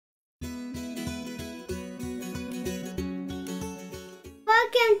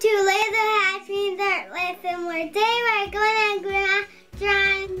Welcome to Laser Hatchlings Art Lesson where today we're going to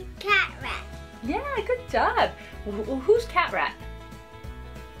draw cat rat. Yeah, good job. Who's Cat Rat?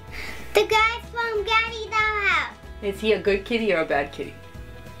 The guy from Gabby Dollhouse. Is he a good kitty or a bad kitty?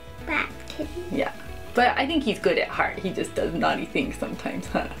 Bad kitty. Yeah, but I think he's good at heart. He just does naughty things sometimes,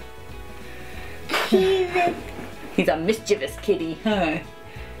 huh? He's a mischievous kitty, huh?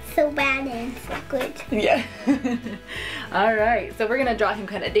 So bad and so good. Yeah. All right, so we're gonna draw him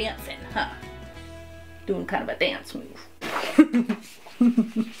kind of dancing, huh? Doing kind of a dance move.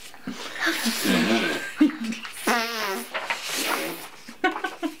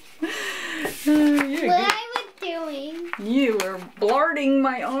 What I was doing? You were blarding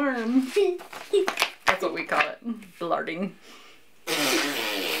my arm. That's what we call it, blarding.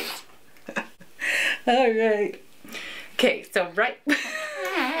 All right. Okay, so right.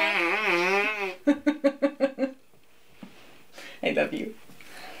 I love you.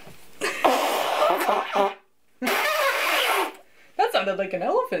 That sounded like an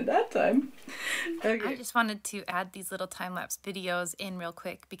elephant that time. Okay. I just wanted to add these little time-lapse videos in real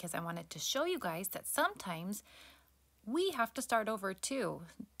quick because I wanted to show you guys that sometimes we have to start over too.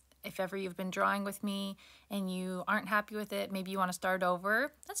 If ever you've been drawing with me and you aren't happy with it, maybe you want to start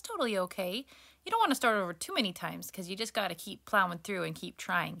over, that's totally okay. You don't want to start over too many times because you just got to keep plowing through and keep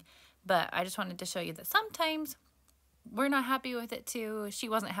trying. But I just wanted to show you that sometimes we're not happy with it too. She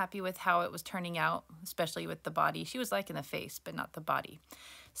wasn't happy with how it was turning out, especially with the body. She was liking the face, but not the body.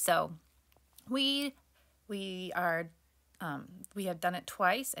 So we have done it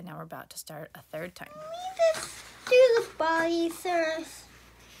twice, and now we're about to start a third time. Let me just do the body first.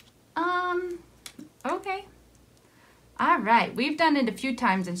 Okay. All right, we've done it a few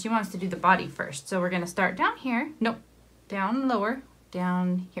times, and she wants to do the body first. So we're gonna start down here. Nope, down lower,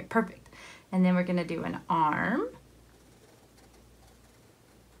 down here. Perfect. And then we're gonna do an arm.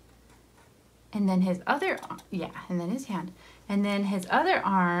 And then his other, and then his hand. And then his other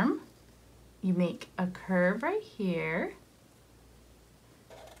arm, you make a curve right here.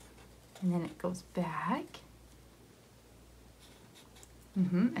 And then it goes back.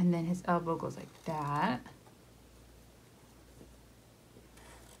 And then his elbow goes like that.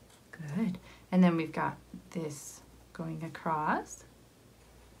 Good. And then we've got this going across.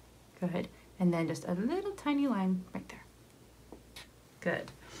 Good. And then just a little tiny line right there.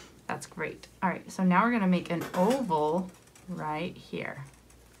 Good. That's great. All right, so now we're gonna make an oval right here.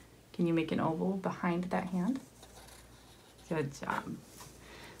 Can you make an oval behind that hand? Good job.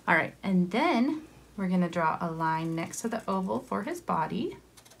 All right, and then we're gonna draw a line next to the oval for his body.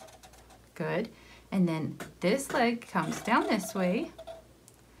 Good. And then this leg comes down this way.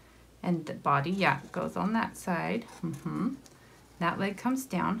 And the body, goes on that side. That leg comes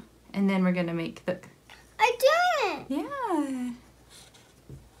down. And then we're gonna make the... I did it! Yeah.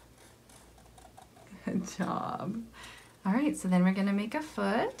 Good job. All right, so then we're gonna make a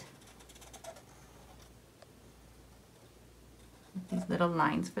foot. With these little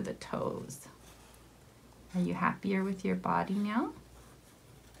lines for the toes. Are you happier with your body now?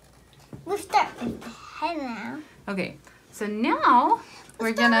 We'll start with the head now. Okay, so now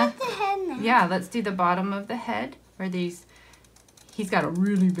we're gonna... With the head now. Yeah, let's do the bottom of the head. Where these... He's got a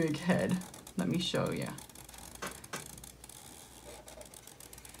really big head. Let me show you.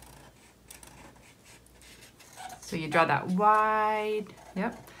 So you draw that wide,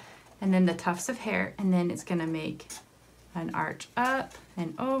 and then the tufts of hair, and then it's gonna make an arch up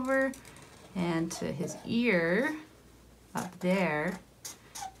and over and to his ear up there,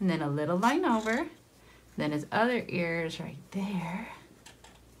 and then a little line over, then his other ear is right there,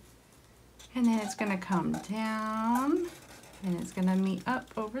 and then it's gonna come down and it's gonna meet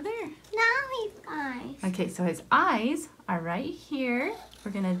up over there. Now his eyes. Okay, so his eyes are right here.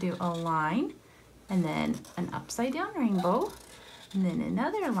 We're gonna do a line and then an upside down rainbow, and then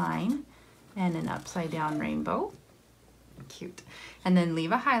another line and an upside down rainbow. Cute. And then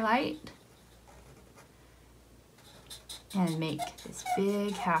leave a highlight and make this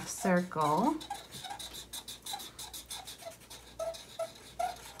big half circle.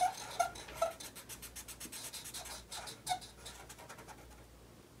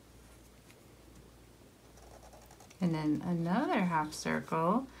 And then another half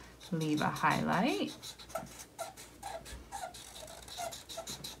circle, leave a highlight.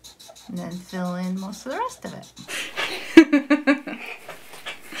 And then fill in most of the rest of it.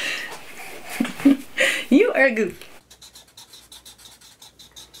 You are goofy.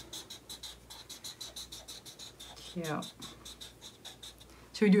 Cute.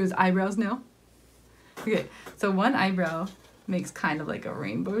 Should we do his eyebrows now? Okay, so one eyebrow makes kind of like a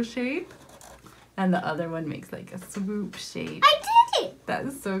rainbow shape. And the other one makes like a swoop shape. I did too. That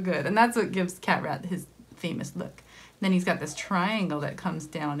is so good. And that's what gives Cat Rat his famous look. Then he's got this triangle that comes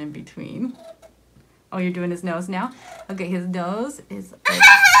down in between. Oh, you're doing his nose now? Okay, his nose is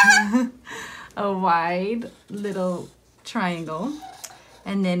like a wide little triangle.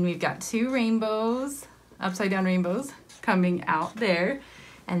 And then we've got 2 rainbows, upside down rainbows, coming out there.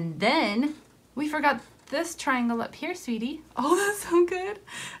 And then we forgot this triangle up here, sweetie. Oh, that's so good.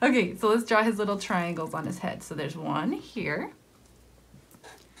 Okay, so let's draw his little triangles on his head. So there's one here.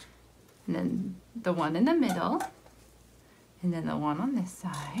 And then the one in the middle. And then the one on this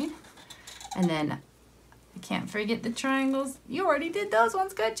side. And then I can't forget the triangles. You already did those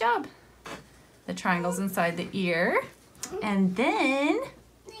ones. Good job. The triangles inside the ear. And then,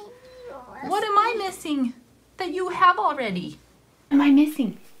 what am I missing that you have already? What am I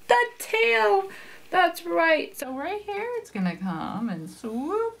missing? The tail. That's right. So right here, it's gonna come and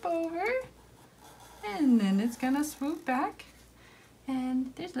swoop over. And then it's gonna swoop back.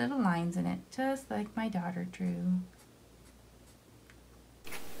 And there's little lines in it, just like my daughter drew.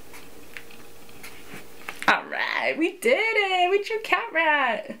 All right, we did it. We drew Cat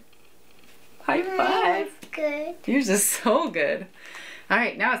Rat. High five. Good. Yours is so good. All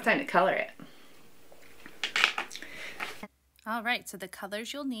right, now it's time to color it. All right, so the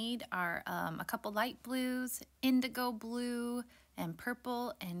colors you'll need are a couple light blues, indigo blue, and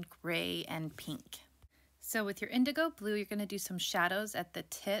purple, and gray, and pink. So with your indigo blue, you're gonna do some shadows at the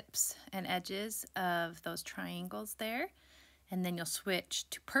tips and edges of those triangles there. And then you'll switch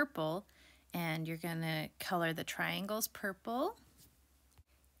to purple, and you're gonna color the triangles purple,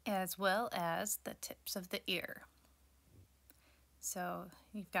 as well as the tips of the ear. So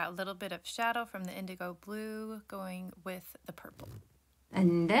you've got a little bit of shadow from the indigo blue going with the purple.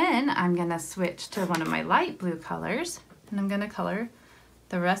 And then I'm gonna switch to one of my light blue colors, and I'm gonna color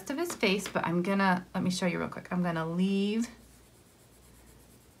the rest of his face, but I'm gonna, let me show you real quick. I'm gonna leave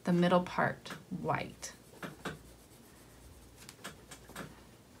the middle part white.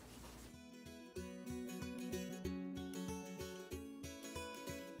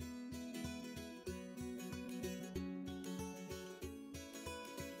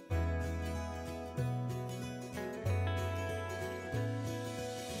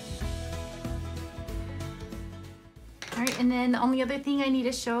 All right, and then the only other thing I need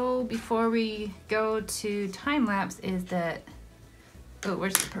to show before we go to time lapse is that, oh,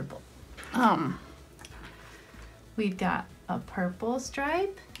 where's the purple? We've got a purple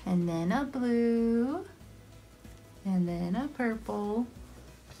stripe, and then a blue, and then a purple.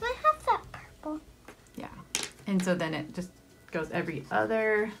 I have that purple. Yeah, and so then it just goes every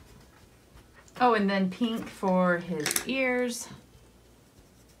other. Oh, and then pink for his ears.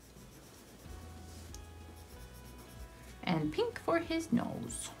 And pink for his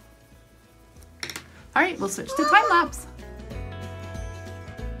nose. All right, we'll switch to time lapse.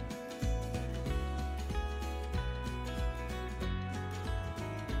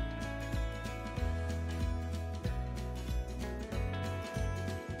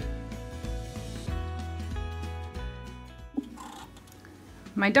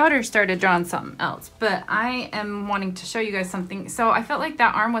 My daughter started drawing something else, but I am wanting to show you guys something. So I felt like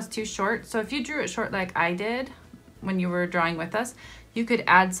that arm was too short. So if you drew it short like I did when you were drawing with us, you could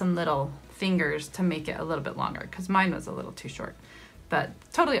add some little fingers to make it a little bit longer, because mine was a little too short, but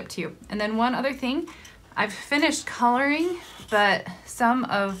totally up to you. And then one other thing, I've finished coloring, but some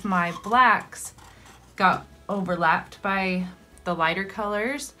of my blacks got overlapped by the lighter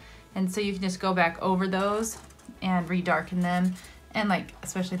colors, and so you can just go back over those and redarken them. And like,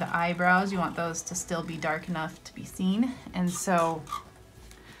 especially the eyebrows, you want those to still be dark enough to be seen. And so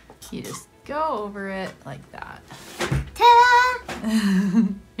you just go over it like that. Ta-da!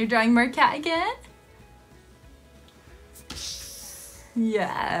 You're drawing Mercat again?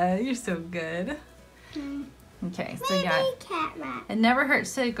 Yeah, you're so good. Okay, so yeah, Cat Rat. it never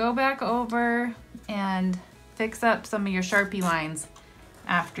hurts to go back over and fix up some of your Sharpie lines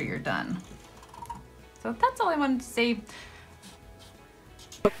after you're done. So that's all I wanted to say.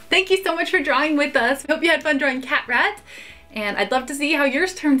 Thank you so much for drawing with us. Hope you had fun drawing Cat Rat. And I'd love to see how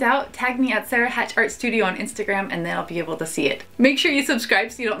yours turns out. Tag me at Sarah Hatch Art Studio on Instagram, and then I'll be able to see it. Make sure you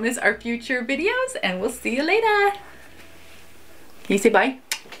subscribe so you don't miss our future videos, and we'll see you later. Can you say bye?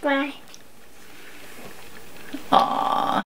 Bye. Aww.